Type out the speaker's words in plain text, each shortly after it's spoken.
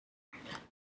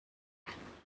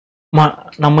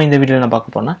நம்ம இந்த வீடியோல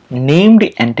பார்க்க போறோம்னா named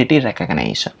entity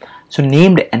recognition. So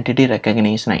named entity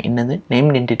recognition என்னது?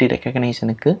 named entity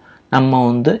recognitionக்கு நம்ம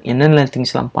வந்து என்னென்ன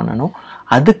things எல்லாம் பண்ணனும்,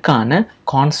 அதுக்கான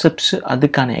concepts,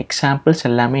 அதுக்கான examples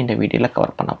எல்லாமே இந்த வீடியோல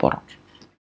கவர் பண்ண போறோம்.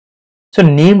 So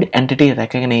named entity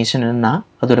recognition னா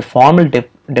அதோட formal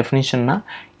definition னா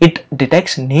it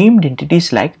detects named entities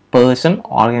like person,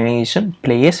 organization,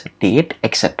 place, date,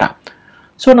 etc.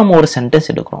 So நம்ம ஒரு sentence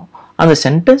எடுக்கிறோம். அந்த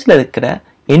sentenceல இருக்கிற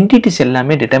entities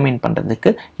எல்லாமே determine பண்றதுக்கு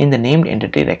இந்த named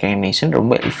entity recognition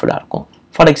ரொம்ப helpful-ஆ இருக்கும்.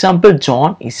 For example,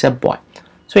 John is a boy.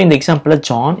 So இந்த example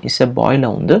John is a boy-ல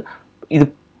வந்து இது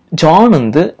John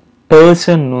வந்து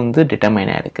person வந்து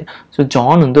determine ஆயிருக்கு. So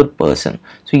John வந்து ஒரு person.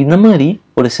 So இந்த மாதிரி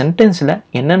ஒரு sentenceல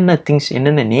என்னென்ன things,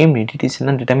 என்னென்ன named entities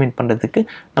எல்லாம் determine பண்றதுக்கு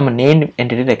நம்ம named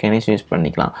entity recognition யூஸ்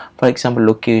பண்ணிக்கலாம். For example,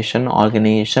 location,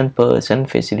 organization, person,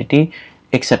 facility,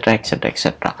 etc. etc.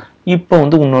 etc. இப்போ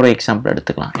வந்து இன்னொரு எக்ஸாம்பிள்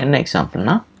எடுத்துக்கலாம். என்ன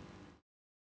எக்ஸாம்பிள்னா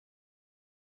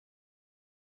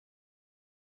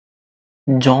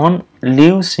John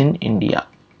lives in India.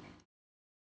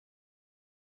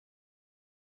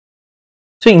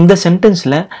 So இந்த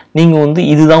சென்டென்ஸில் நீங்கள் வந்து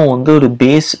இதுதான் வந்து ஒரு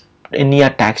பேஸ்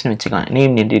NER டேக்ஸ்னு வச்சுக்கலாம்,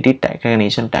 name entity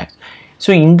recognition tax. So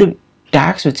இந்த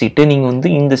டேக்ஸ் வச்சுக்கிட்டு நீங்கள் வந்து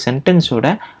இந்த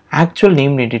சென்டென்ஸோட ஆக்சுவல்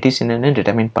நேம் என்டிட்டிஸ் என்னென்னு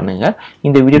டிட்டர்மைன் பண்ணுங்கள்.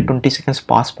 இந்த வீடியோ 20 செகண்ட்ஸ்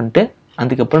பாஸ் பண்ணிட்டு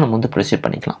அதுக்கப்புறம் நம்ம வந்து ப்ரொசீட்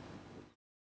பண்ணிக்கலாம்.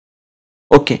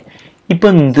 ஓகே, இப்போ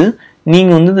வந்து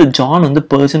நீங்கள் வந்து இந்த ஜான் வந்து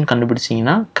பர்சன்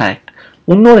கண்டுபிடிச்சிங்கன்னா கரெக்ட்.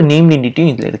 உன்னோட நேம்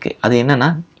என்டிட்டியும் இதில் இருக்குது. அது என்னன்னா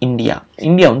இந்தியா.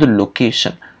 இந்தியா வந்து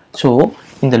லொக்கேஷன். ஸோ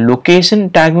இந்த லொக்கேஷன்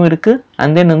டேகும் இருக்குது,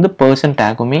 அண்ட் தென் வந்து பர்சன்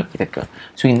டேகுமே இருக்குது.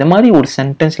 ஸோ இந்த மாதிரி ஒரு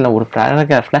சென்டென்ஸில் ஒரு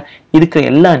பேராகிராஃபில் இருக்கிற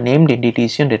எல்லா நேம்ட்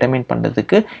என்டிட்டிஸையும் டிட்டர்மைன்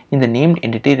பண்ணுறதுக்கு இந்த நேம்ட்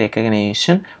என்டிட்டி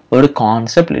ரெகக்னிஷன் ஒரு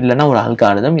கான்செப்ட் இல்லைன்னா ஒரு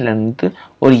அல்காரிதம் இல்லை வந்து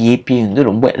ஒரு ஏபிஐ வந்து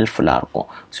ரொம்ப ஹெல்ப்ஃபுல்லாக இருக்கும்.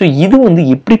 ஸோ இது வந்து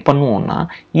எப்படி பண்ணுவோம்னா,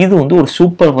 இது வந்து ஒரு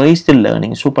சூப்பர்வைஸ்டு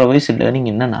லேர்னிங். சூப்பர்வைஸ்டு லேர்னிங்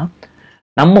என்னன்னா,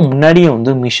 நம்ம முன்னாடியே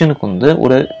வந்து மிஷினுக்கு வந்து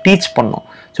ஒரு டீச் பண்ணோம்.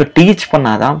 ஸோ டீச்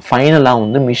பண்ணாதான் ஃபைனலாக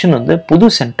வந்து மிஷின் வந்து புது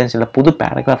சென்டென்ஸ் இல்லை புது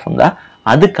பேராகிராஃப் வந்தால்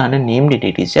அதுக்கான நேம்ட்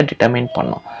என்டிட்டிஸை டிட்டர்மைன்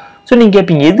பண்ணோம். ஸோ நீங்கள்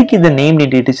கேட்பீங்க, எதுக்கு இந்த நேம்ட்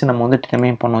என்டிட்டிஸை நம்ம வந்து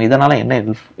டிட்டர்மைன் பண்ணோம், இதனால் என்ன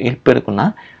ஹெல்ப் இருக்குன்னா,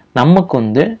 நமக்கு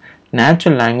வந்து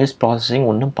நேச்சுரல் லாங்குவேஜ் ப்ராசஸிங்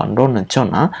ஒன்றும் பண்ணுறோன்னு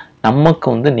வச்சோம்னா நமக்கு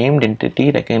வந்து நேம்ட் என்டிட்டி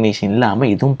ரெகக்னிஷன்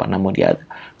இல்லாமல் எதுவும் பண்ண முடியாது.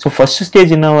 ஸோ ஃபர்ஸ்ட்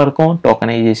ஸ்டேஜ் என்னவாக இருக்கும்,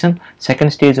 டோக்கனைசேஷன்.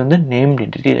 செகண்ட் ஸ்டேஜ் வந்து நேம்ட்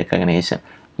என்டிட்டி ரெகக்னிஷன்.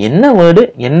 என்ன வேர்டு,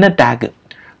 என்ன tag.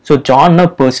 So ஜான்னா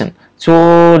person. So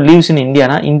leaves இன்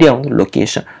இந்தியானா இந்தியா வந்து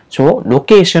லொக்கேஷன். ஸோ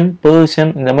லொக்கேஷன்,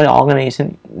 பர்சன், இந்த மாதிரி ஆர்கனைசேஷன்,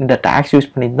 இந்த டேக்ஸ் யூஸ்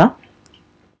பண்ணி தான்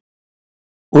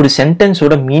ஒரு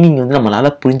சென்டென்ஸோட மீனிங் வந்து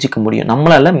நம்மளால் புரிஞ்சிக்க முடியும்,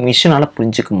 நம்மளால் மிஷினால்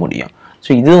புரிஞ்சிக்க முடியும். ஸோ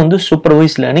இது வந்து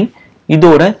சூப்பர்வைஸ் லேர்னிங்.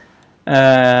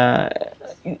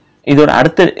 இதோட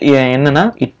அடுத்த என்னன்னா,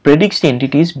 it predicts the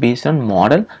entities based on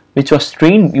model which was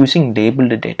trained using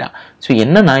labelled data. So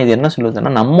என்னன்னா, இது என்ன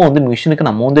சொல்லுதுன்னா, நம்ம வந்து மிஷினுக்கு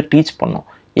நம்ம வந்து டீச் பண்ணோம்.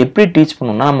 எப்படி டீச்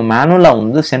பண்ணோம்னா, நம்ம மேனுவலாக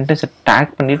வந்து சென்டென்ஸை டேக்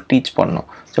பண்ணிட்டு டீச் பண்ணோம்.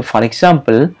 So for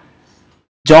example,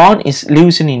 John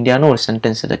lives in இந்தியான்னு ஒரு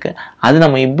சென்டென்ஸ் இருக்கு. அது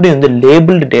நம்ம எப்படி வந்து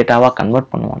லேபிள்டு டேட்டாவாக கன்வெர்ட்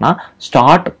பண்ணுவோம்னா,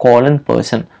 start colon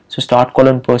person. So start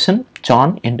colon person,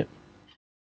 John end.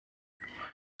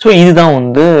 So இதுதான்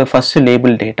வந்து first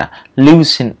label data,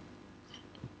 lives in,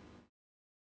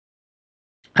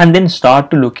 and then start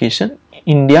to location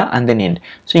India and then end.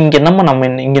 So இங்கே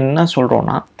இங்கே என்ன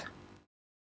சொல்றோம்னா,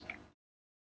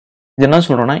 இது என்ன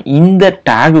சொல்றோம்னா, இந்த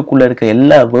டேகுக்குள்ள இருக்க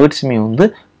எல்லா வேர்ட்ஸுமே வந்து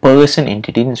பர்சன்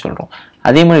என்டிட்டின்னு சொல்றோம்.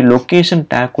 அதே மாதிரி லொக்கேஷன்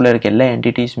டேக்குள்ள இருக்க எல்லா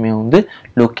என்டிட்டிஸுமே வந்து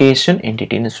லொக்கேஷன்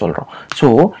என்டிட்டின்னு சொல்றோம். ஸோ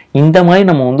இந்த மாதிரி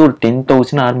நம்ம வந்து ஒரு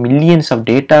 10,000 ஆர் மில்லியன்ஸ் ஆஃப்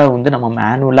டேட்டா வந்து நம்ம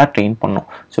மேனுவலாக ட்ரெயின் பண்ணோம்.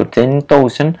 So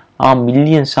 10,000 are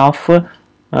millions of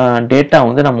data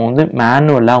வந்து நம்ம வந்து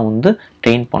மேனுவலாக வந்து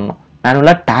ட்ரெயின் பண்ணோம்,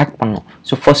 மேனுவலாக டேக் பண்ணோம்.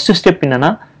 ஸோ ஃபர்ஸ்ட் ஸ்டெப்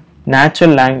என்னன்னா,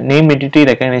 natural name entity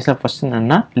recognition first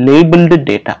என்னன்னா லேபிள்டு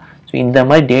டேட்டா. ஸோ இந்த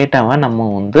மாதிரி டேட்டாவை நம்ம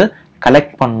வந்து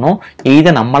கலெக்ட் பண்ணோம்.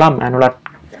 எய்தை நம்மளா மேனுவலாக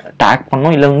டேக்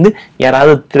பண்ணோம், இல்லை வந்து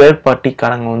யாராவது தேர்ட்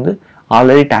பார்ட்டிக்காரங்க வந்து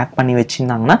ஆல்ரெடி டேக் பண்ணி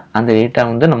வச்சுருந்தாங்கன்னா அந்த டேட்டா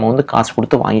வந்து நம்ம வந்து காசு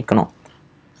கொடுத்து வாங்கிக்கணும்.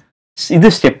 இது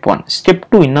ஸ்டெப் 1. ஸ்டெப்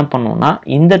 2 என்ன பண்ணோம்னா,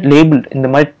 இந்த லேபிள், இந்த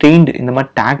மாதிரி ட்ரெயின்டு, இந்த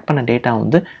மாதிரி டேக் பண்ண டேட்டா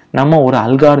வந்து நம்ம ஒரு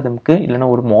அல்காரிதம்க்கு இல்லைன்னா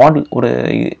ஒரு மாடல், ஒரு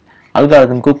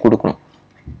அல்காரிதம்க்கு கொடுக்கணும்.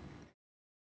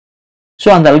 ஸோ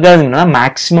அந்த அல்காரிதம் என்னன்னா,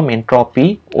 maximum entropy,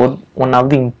 one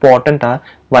of the important R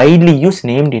widely use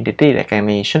named entity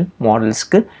recognition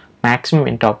மாடல்ஸ்க்கு maximum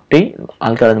entropy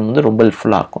algorithm வந்து ரொம்ப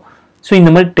ஹெல்ப்ஃபுல்லாக இருக்கும். ஸோ இந்த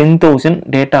மாதிரி 10,000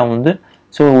 டேட்டா வந்து,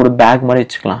 ஸோ ஒரு பேக் மாதிரி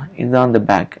வச்சுக்கலாம். இதுதான் அந்த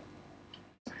பேக்.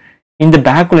 இந்த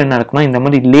பேக்குள்ள என்ன இருக்குன்னா, இந்த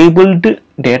மாதிரி லேபிள்டு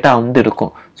டேட்டா வந்து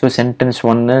இருக்கும். ஸோ சென்டென்ஸ்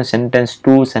 1, சென்டென்ஸ்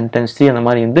 2, சென்டென்ஸ் 3 அந்த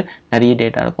மாதிரி வந்து நிறைய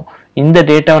டேட்டா இருக்கும். இந்த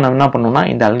டேட்டாவை நம்ம என்ன பண்ணுவோம்னா,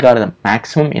 இந்த அல்காரிதம்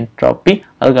மேக்ஸிமம் என்ட்ராபி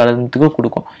அல்காரிதத்துக்கு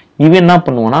கொடுக்கும். இவன் என்ன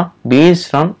பண்ணுவோம்னா,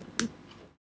 based on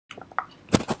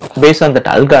based on that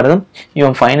algorithm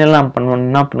இவன் ஃபைனலாக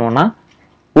என்ன பண்ணுவான்னா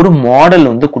ஒரு மாடல்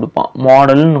வந்து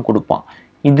மாடல்னு கொடுப்பான்.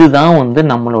 இதுதான் வந்து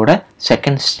நம்மளோட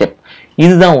செகண்ட் ஸ்டெப்.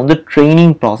 இதுதான் வந்து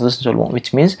ட்ரைனிங் ப்ராசஸ் சொல்லுவோம்.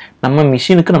 விச் மீன்ஸ் நம்ம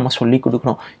மிஷினுக்கு நம்ம சொல்லிக்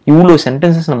கொடுக்கணும். இவ்வளோ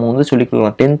சென்டென்சஸ் நம்ம வந்து சொல்லிக்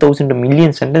கொடுக்கணும். 10,000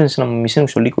 மில்லியன் சென்டென்சஸ் நம்ம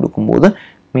மிஷினுக்கு சொல்லிக் கொடுக்கும்போது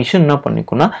மிஷின் என்ன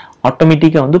பண்ணிக்கும்னா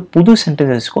ஆட்டோமேட்டிக்காக வந்து புது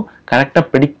சென்டென்சஸ்க்கும் கரெக்டாக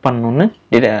ப்ரெடிக்ட் பண்ணணும்னு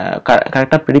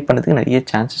கரெக்டாக ப்ரெடிக்ட் பண்ணுறதுக்கு நிறைய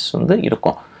சான்சஸ் வந்து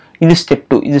இருக்கும். இது ஸ்டெப்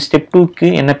 2. இது ஸ்டெப் 2க்கு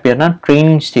என்ன பேர்னா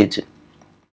ட்ரைனிங் ஸ்டேஜ்.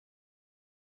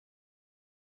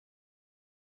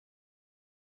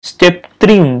 ஸ்டெப்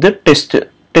 3 வந்து டெஸ்ட்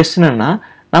என்னன்னா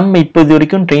நம்ம இப்போ இது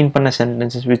வரைக்கும் ட்ரெயின் பண்ண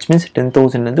sentences which means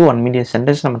 10,000 1 million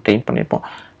sentence நம்ம ட்ரெயின் பண்ணியிருப்போம்.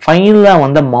 ஃபைனலாக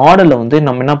வந்த மாடலை வந்து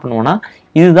நம்ம என்ன பண்ணுவோம்னா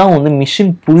இதுதான் வந்து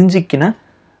மிஷின்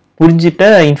புரிஞ்சிட்ட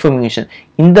இன்ஃபர்மேஷன்.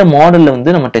 இந்த மாடலில்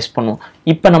வந்து நம்ம டெஸ்ட் பண்ணுவோம்.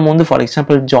 இப்போ நம்ம வந்து for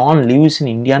example John lives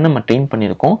in இந்தியான்னு நம்ம ட்ரெயின்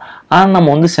பண்ணியிருக்கோம். ஆனால்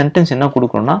நம்ம வந்து சென்டென்ஸ் என்ன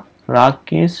கொடுக்குறோம்னா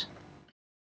ராகேஷ்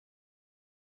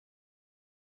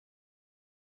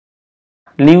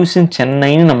லிவ்ஸ் இன்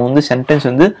சென்னைன்னு நம்ம வந்து சென்டென்ஸ்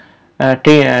வந்து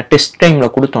டெஸ்ட்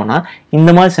டைமில் கொடுத்தோம்னா இந்த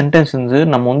மாதிரி சென்டென்ஸ் வந்து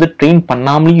நம்ம வந்து ட்ரெயின்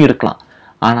பண்ணாமலேயும் இருக்கலாம்.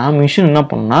 ஆனால் மிஷின் என்ன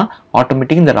பண்ணுன்னா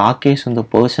ஆட்டோமேட்டிக் இந்த ராகேஷ் வந்து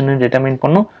பர்சனை டிட்டர்மைன்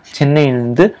பண்ணும்,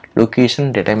 சென்னையிலேருந்து லொக்கேஷன்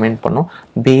டிட்டர்மைன் பண்ணும்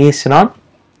பேஸ்ட் ஆன்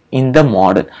இந்த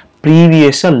மாடல்.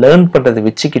 ப்ரீவியஸாக லேர்ன் பண்ணுறதை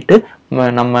வச்சுக்கிட்டு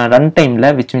நம்ம ரன் டைமில்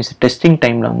விச் மீன்ஸ் டெஸ்டிங்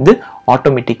டைமில் வந்து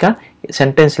ஆட்டோமேட்டிக்காக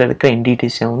சென்டென்ஸில் இருக்கிற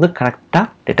என்டிட்டிஸை வந்து கரெக்டாக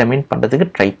டிட்டர்மைன் பண்ணுறதுக்கு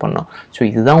ட்ரை பண்ணோம். ஸோ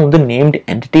இதுதான் வந்து நேம்டு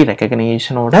என்டிட்டி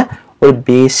ரெகக்னிஷனோட ஒரு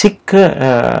பேசிக்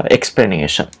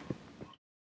எக்ஸ்பிளனேஷன்.